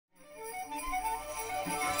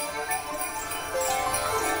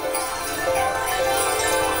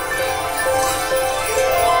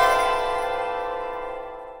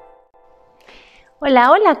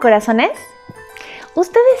Hola, hola corazones.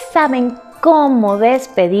 ¿Ustedes saben cómo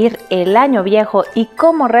despedir el año viejo y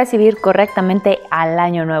cómo recibir correctamente al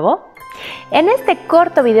año nuevo? En este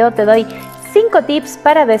corto video te doy 5 tips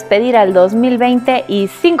para despedir al 2020 y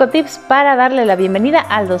 5 tips para darle la bienvenida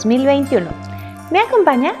al 2021. ¿Me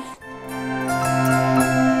acompañas?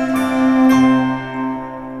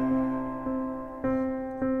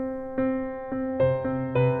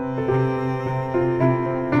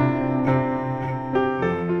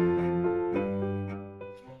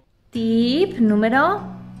 Tip número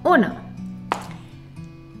 1.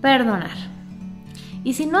 Perdonar.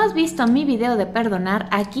 Y si no has visto mi video de perdonar,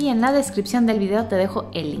 aquí en la descripción del video te dejo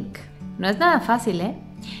el link. No es nada fácil,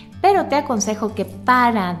 pero te aconsejo que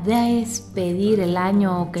para despedir el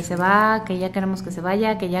año que se va, que ya queremos que se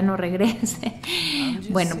vaya, que ya no regrese,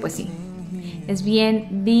 bueno, pues sí, es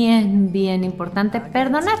bien importante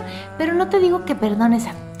perdonar. Pero no te digo que perdones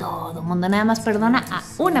a todo mundo, nada más perdona a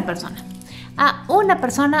una persona. A una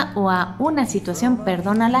persona o a una situación,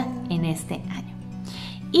 perdónala en este año.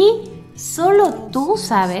 Y solo tú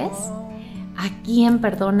sabes a quién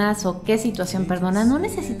perdonas o qué situación perdonas. No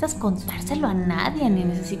necesitas contárselo a nadie, ni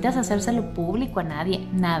necesitas hacérselo público a nadie,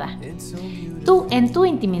 nada. Tú, en tu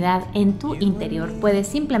intimidad, en tu interior, puedes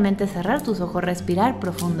simplemente cerrar tus ojos, respirar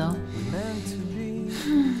profundo,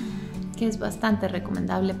 que es bastante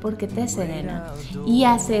recomendable porque te serena y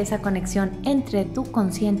hace esa conexión entre tu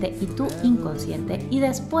consciente y tu inconsciente. Y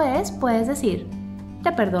después puedes decir: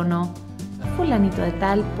 te perdono, fulanito de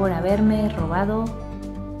tal, por haberme robado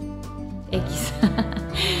X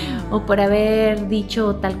o por haber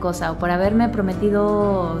dicho tal cosa o por haberme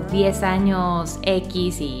prometido 10 años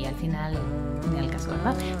X y al final ni al caso,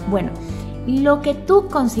 ¿verdad? Bueno, lo que tú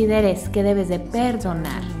consideres que debes de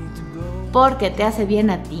perdonar porque te hace bien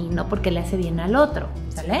a ti, no porque le hace bien al otro,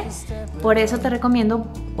 ¿sale? Por eso te recomiendo,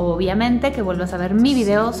 obviamente, que vuelvas a ver mi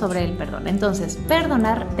video sobre el perdón. Entonces,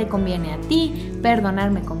 perdonar te conviene a ti,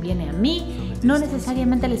 perdonar me conviene a mí. No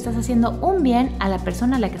necesariamente le estás haciendo un bien a la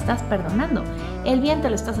persona a la que estás perdonando. El bien te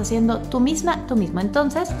lo estás haciendo tú misma, tú mismo.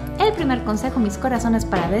 Entonces, el primer consejo, mis corazones,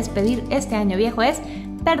 para despedir este año viejo es: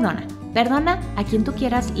 perdona. Perdona a quien tú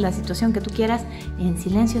quieras, la situación que tú quieras, en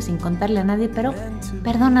silencio, sin contarle a nadie, pero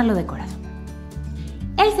perdónalo de corazón.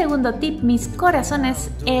 El segundo tip, mis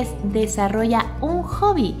corazones, es: desarrolla un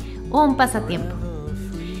hobby, un pasatiempo.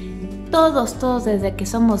 Todos desde que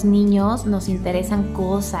somos niños nos interesan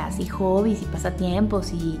cosas y hobbies y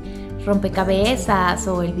pasatiempos y rompecabezas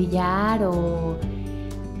o el billar o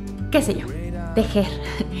qué sé yo, tejer.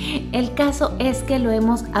 El caso es que lo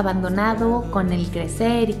hemos abandonado con el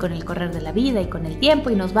crecer y con el correr de la vida y con el tiempo,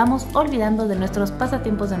 y nos vamos olvidando de nuestros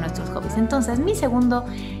pasatiempos, de nuestros hobbies. Entonces, mi segundo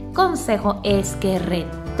consejo es que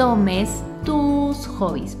retomes tus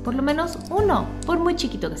hobbies, por lo menos uno, por muy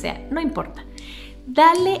chiquito que sea, no importa.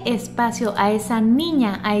 Dale espacio a esa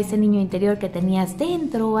niña, a ese niño interior que tenías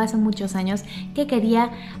dentro hace muchos años, que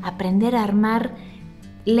quería aprender a armar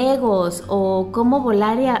legos o cómo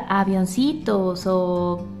volar avioncitos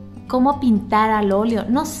o cómo pintar al óleo,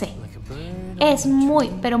 no sé. Es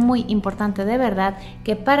muy, pero muy importante de verdad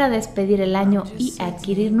que para despedir el año y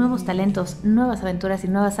adquirir nuevos talentos, nuevas aventuras y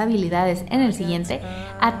nuevas habilidades en el siguiente,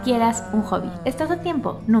 adquieras un hobby. Estás a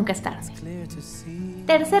tiempo, nunca es tarde.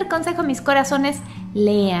 Tercer consejo, mis corazones: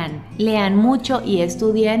 lean mucho y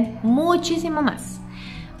estudien muchísimo más.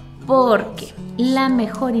 Porque la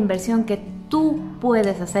mejor inversión que tú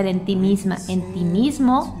puedes hacer en ti misma, en ti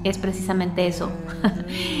mismo, es precisamente eso,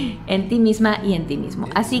 en ti misma y en ti mismo.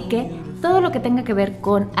 Así que todo lo que tenga que ver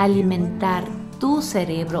con alimentar tu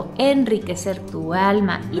cerebro, enriquecer tu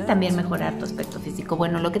alma y también mejorar tu aspecto físico,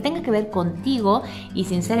 bueno, lo que tenga que ver contigo, y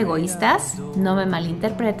sin ser egoístas, no me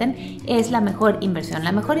malinterpreten, es la mejor inversión.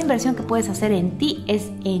 La mejor inversión que puedes hacer en ti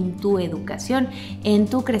es en tu educación, en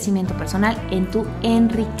tu crecimiento personal, en tu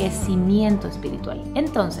enriquecimiento espiritual.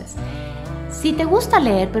 Entonces, si te gusta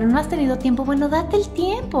leer pero no has tenido tiempo, bueno, date el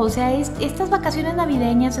tiempo. O sea, estas vacaciones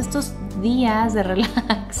navideñas, estos días de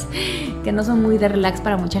relax, que no son muy de relax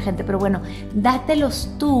para mucha gente, pero bueno, dátelos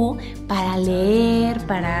tú para leer,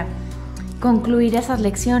 para concluir esas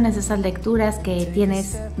lecciones, esas lecturas que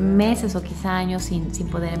tienes meses o quizá años sin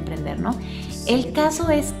poder emprender, ¿no? El caso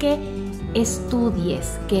es que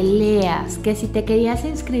estudies, que leas, que si te querías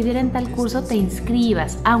inscribir en tal curso te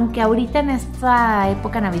inscribas, aunque ahorita en esta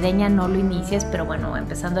época navideña no lo inicies, pero bueno,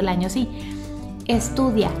 empezando el año sí.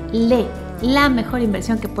 Estudia, lee. La mejor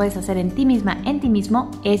inversión que puedes hacer en ti misma, en ti mismo,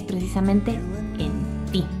 es precisamente en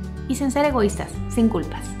ti. Y sin ser egoístas, sin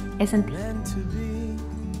culpas, es en ti.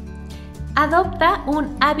 Adopta un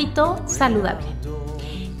hábito saludable.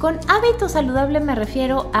 Con hábito saludable me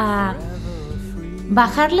refiero a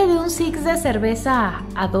bajarle de un 6 de cerveza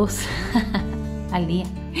a 2 al día,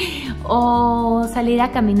 o salir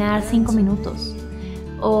a caminar 5 minutos,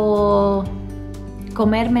 o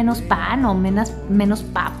comer menos pan o menos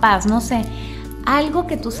papas, no sé, algo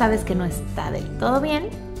que tú sabes que no está del todo bien,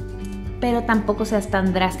 pero tampoco seas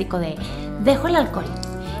tan drástico de dejo el alcohol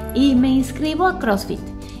y me inscribo a CrossFit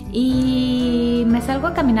y me salgo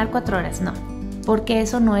a caminar 4 horas, no, porque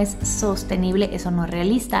eso no es sostenible, eso no es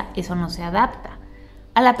realista, eso no se adapta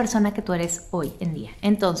a la persona que tú eres hoy en día.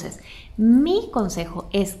 Entonces, mi consejo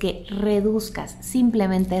es que reduzcas,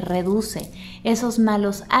 simplemente reduce esos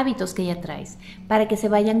malos hábitos que ya traes para que se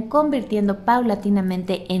vayan convirtiendo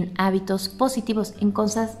paulatinamente en hábitos positivos, en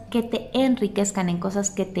cosas que te enriquezcan, en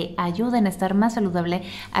cosas que te ayuden a estar más saludable,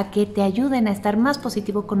 a que te ayuden a estar más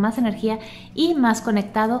positivo, con más energía y más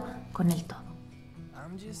conectado con el todo.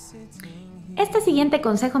 Este siguiente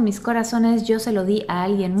consejo, mis corazones, yo se lo di a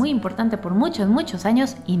alguien muy importante por muchos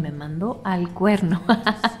años y me mandó al cuerno.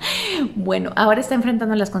 Bueno, ahora está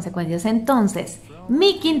enfrentando las consecuencias. Entonces,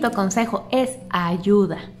 mi quinto consejo es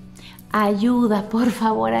ayuda. Ayuda, por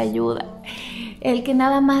favor, ayuda. El que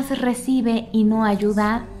nada más recibe y no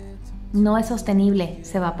ayuda no es sostenible,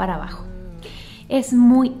 se va para abajo. Es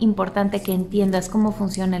muy importante que entiendas cómo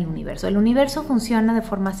funciona el universo. El universo funciona de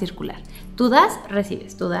forma circular. Tú das,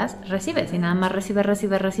 recibes, tú das, recibes. Y nada más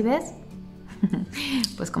recibes.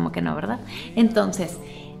 Pues como que no, ¿verdad? Entonces,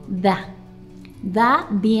 da. Da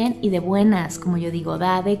bien y de buenas, como yo digo,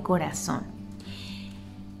 da de corazón.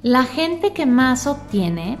 La gente que más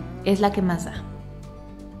obtiene es la que más da.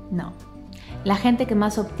 No. La gente que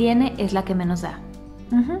más obtiene es la que menos da.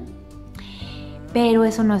 Pero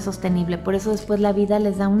eso no es sostenible, por eso después la vida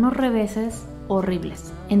les da unos reveses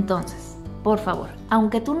horribles. Entonces, por favor,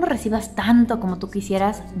 aunque tú no recibas tanto como tú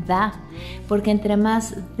quisieras, da, porque entre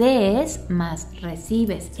más des, más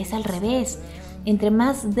recibes. Es al revés. Entre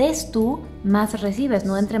más des tú, más recibes.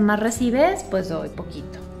 No entre más recibes, pues doy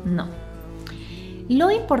poquito. No.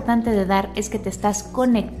 Lo importante de dar es que te estás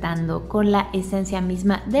conectando con la esencia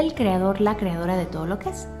misma del creador, la creadora de todo lo que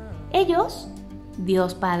es. Ellos,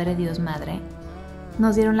 Dios Padre, Dios Madre,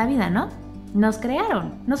 nos dieron la vida, ¿no? Nos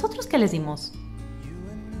crearon. ¿Nosotros qué les dimos?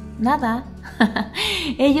 Nada.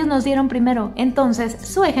 Ellos nos dieron primero. Entonces,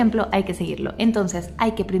 su ejemplo hay que seguirlo. Entonces,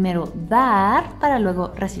 hay que primero dar para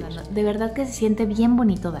luego recibir. De verdad que se siente bien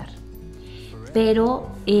bonito dar. Pero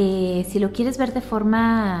si lo quieres ver de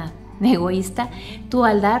forma egoísta, tú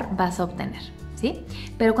al dar vas a obtener, ¿sí?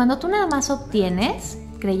 Pero cuando tú nada más obtienes,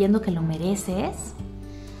 creyendo que lo mereces,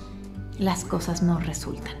 las cosas no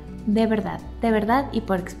resultan. De verdad y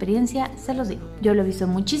por experiencia se los digo. Yo lo he visto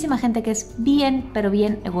en muchísima gente que es bien, pero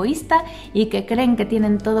bien egoísta y que creen que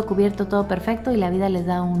tienen todo cubierto, todo perfecto y la vida les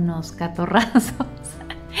da unos catorrazos.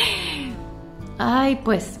 Ay,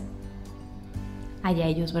 pues, allá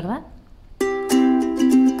ellos, ¿verdad?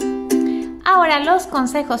 Ahora los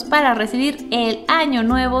consejos para recibir el año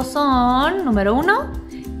nuevo son, número 1,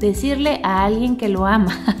 decirle a alguien que lo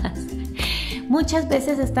amas. Muchas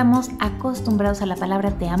veces estamos acostumbrados a la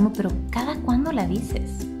palabra te amo, pero ¿cada cuándo la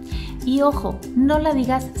dices? Y ojo, no la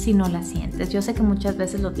digas si no la sientes. Yo sé que muchas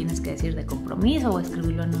veces lo tienes que decir de compromiso o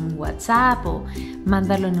escribirlo en un WhatsApp o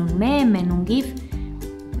mandarlo en un meme, en un GIF.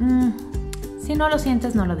 Si no lo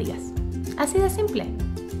sientes, no lo digas. Así de simple.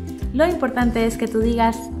 Lo importante es que tú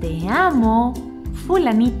digas te amo,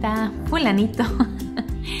 fulanita, fulanito.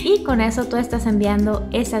 Y con eso tú estás enviando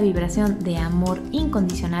esa vibración de amor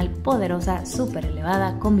incondicional, poderosa, súper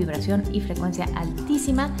elevada, con vibración y frecuencia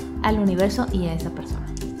altísima al universo y a esa persona.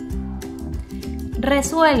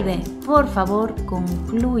 Resuelve, por favor,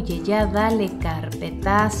 concluye, ya dale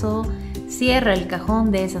carpetazo, cierra el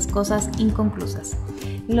cajón de esas cosas inconclusas.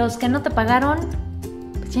 Los que no te pagaron,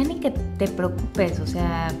 pues ya ni que te preocupes, o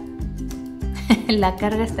sea, la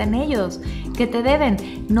carga está en ellos, que te deben,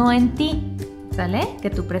 no en ti. ¿Sale? Que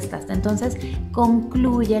tú prestaste. Entonces,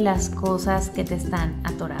 concluye las cosas que te están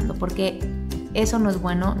atorando, porque eso no es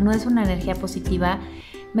bueno, no es una energía positiva.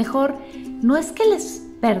 Mejor, no es que les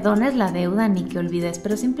perdones la deuda ni que olvides,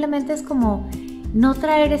 pero simplemente es como no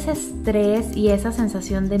traer ese estrés y esa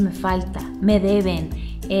sensación de me falta, me deben,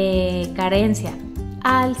 carencia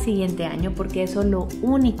al siguiente año, porque eso lo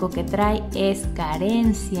único que trae es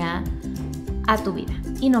carencia a tu vida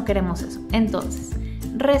y no queremos eso. Entonces,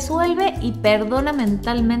 resuelve y perdona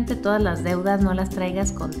mentalmente todas las deudas, no las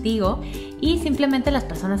traigas contigo y simplemente las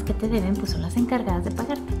personas que te deben pues son las encargadas de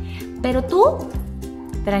pagarte. Pero tú,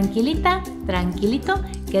 tranquilita, tranquilito,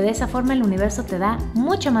 que de esa forma el universo te da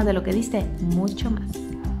mucho más de lo que diste, mucho más.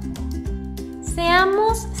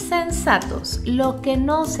 Seamos sensatos, lo que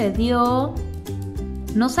no se dio,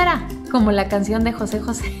 no será, como la canción de José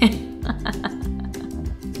José.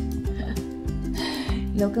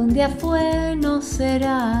 Lo que un día fue no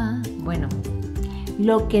será. Bueno,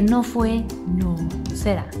 lo que no fue no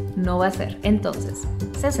será, no va a ser. Entonces,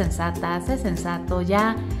 sé sensata, sé sensato,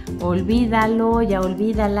 ya olvídalo, ya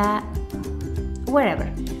olvídala,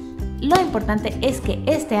 wherever. Lo importante es que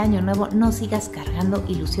este año nuevo no sigas cargando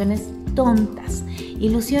ilusiones tontas,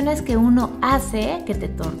 ilusiones que uno hace que te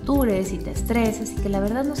tortures y te estreses y que la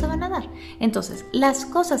verdad no se van a dar. Entonces, las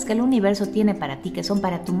cosas que el universo tiene para ti, que son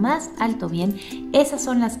para tu más alto bien, esas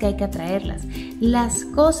son las que hay que atraerlas. Las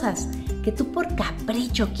cosas que tú por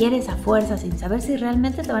capricho quieres a fuerza sin saber si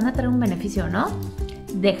realmente te van a traer un beneficio o no,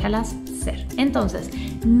 déjalas ser. Entonces,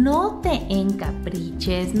 no te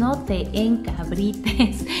encapriches, no te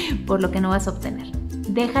encabrites por lo que no vas a obtener.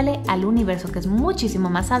 Déjale al universo, que es muchísimo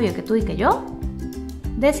más sabio que tú y que yo,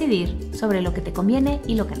 decidir sobre lo que te conviene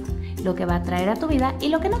y lo que no, lo que va a traer a tu vida y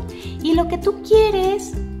lo que no. Y lo que tú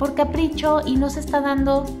quieres por capricho y no se está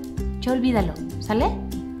dando, ya olvídalo, ¿sale?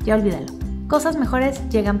 Ya olvídalo. Cosas mejores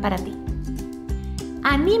llegan para ti.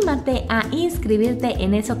 Anímate a inscribirte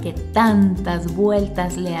en eso que tantas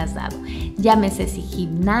vueltas le has dado. Llámese si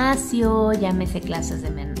gimnasio, llámese clases de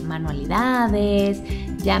manualidades,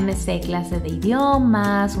 llámese clase de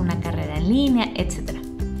idiomas, una carrera en línea, etc.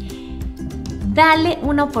 Dale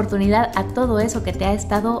una oportunidad a todo eso que te ha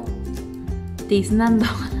estado tiznando,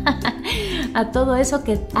 a todo eso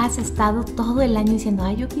que has estado todo el año diciendo,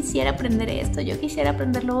 ay, yo quisiera aprender esto, yo quisiera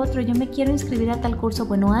aprender lo otro, yo me quiero inscribir a tal curso.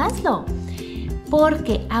 Bueno, hazlo.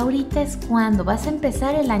 Porque ahorita es cuando vas a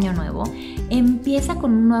empezar el año nuevo. Empieza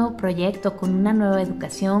con un nuevo proyecto, con una nueva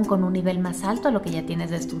educación, con un nivel más alto a lo que ya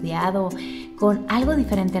tienes estudiado, con algo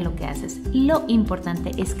diferente a lo que haces. Lo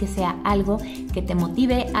importante es que sea algo que te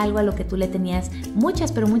motive, algo a lo que tú le tenías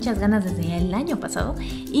muchas, pero muchas ganas desde el año pasado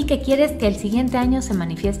y que quieres que el siguiente año se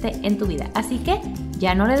manifieste en tu vida. Así que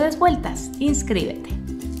ya no le des vueltas, inscríbete.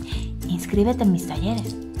 Inscríbete en mis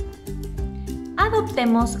talleres.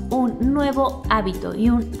 Adoptemos un nuevo hábito y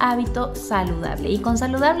un hábito saludable. Y con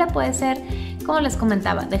saludable puede ser, como les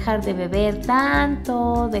comentaba, dejar de beber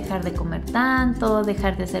tanto, dejar de comer tanto,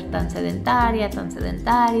 dejar de ser tan sedentaria, tan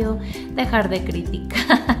sedentario, dejar de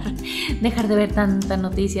criticar, dejar de ver tanta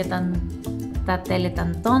noticia, tanta tele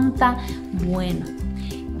tan tonta. Bueno,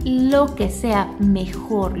 lo que sea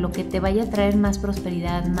mejor, lo que te vaya a traer más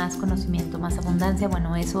prosperidad, más conocimiento, más abundancia,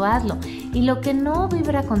 bueno, eso hazlo. Y lo que no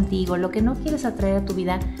vibra contigo, lo que no quieres atraer a tu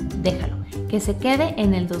vida, déjalo. Que se quede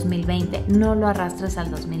en el 2020, no lo arrastres al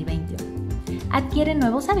 2021. Adquiere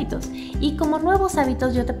nuevos hábitos. Y como nuevos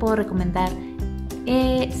hábitos yo te puedo recomendar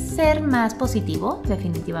ser más positivo,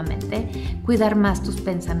 definitivamente, cuidar más tus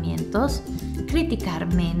pensamientos,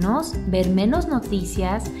 criticar menos, ver menos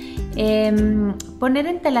noticias, poner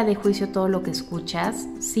en tela de juicio todo lo que escuchas,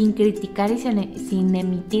 sin criticar y sin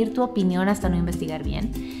emitir tu opinión hasta no investigar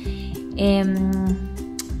bien,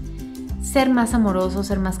 ser más amoroso,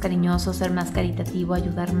 ser más cariñoso, ser más caritativo,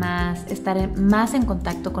 ayudar más, estar más en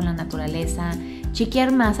contacto con la naturaleza,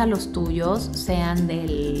 chiquear más a los tuyos, sean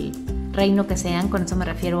del reino que sean, con eso me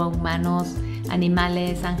refiero a humanos,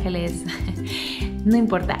 animales, ángeles, no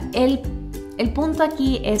importa. El punto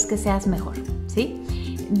aquí es que seas mejor, ¿sí?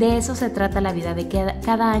 De eso se trata la vida, de que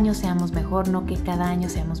cada año seamos mejor, no que cada año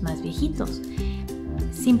seamos más viejitos.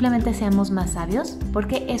 Simplemente seamos más sabios,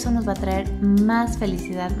 porque eso nos va a traer más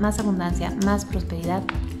felicidad, más abundancia, más prosperidad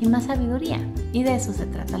y más sabiduría. Y de eso se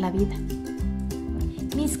trata la vida.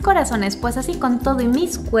 Mis corazones, pues así con todo y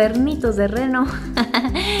mis cuernitos de reno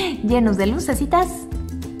llenos de lucecitas,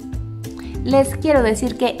 les quiero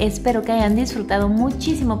decir que espero que hayan disfrutado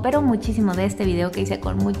muchísimo, pero muchísimo de este video que hice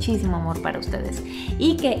con muchísimo amor para ustedes.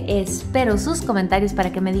 Y que espero sus comentarios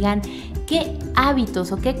para que me digan qué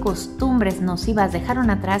hábitos o qué costumbres nocivas dejaron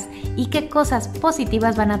atrás y qué cosas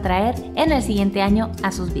positivas van a traer en el siguiente año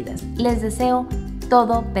a sus vidas. Les deseo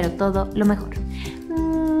todo, pero todo lo mejor.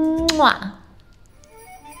 ¡Mua!